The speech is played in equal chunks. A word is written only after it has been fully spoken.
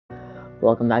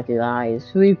Welcome back to guys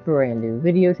to a brand new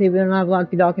video. Today we don't have a lot to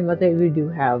be talking about today. We do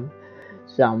have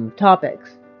some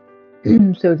topics.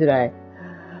 So today,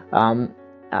 um,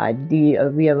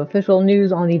 we have official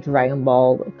news on the Dragon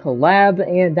Ball collab,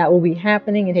 and that will be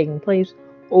happening and taking place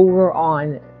over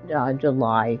on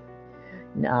July,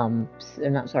 not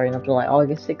July,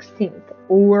 August 16th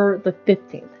or the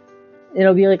 15th.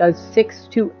 It'll be like a 6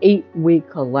 to 8 week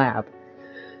collab.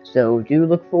 So do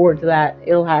look forward to that.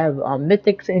 It'll have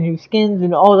mythics and new skins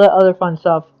and all that other fun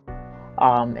stuff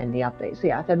in the update. So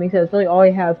yeah, that being said, that's really all I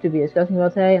have to be discussing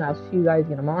about today, and I'll see you guys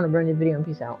again tomorrow in a brand new video, and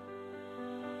peace out.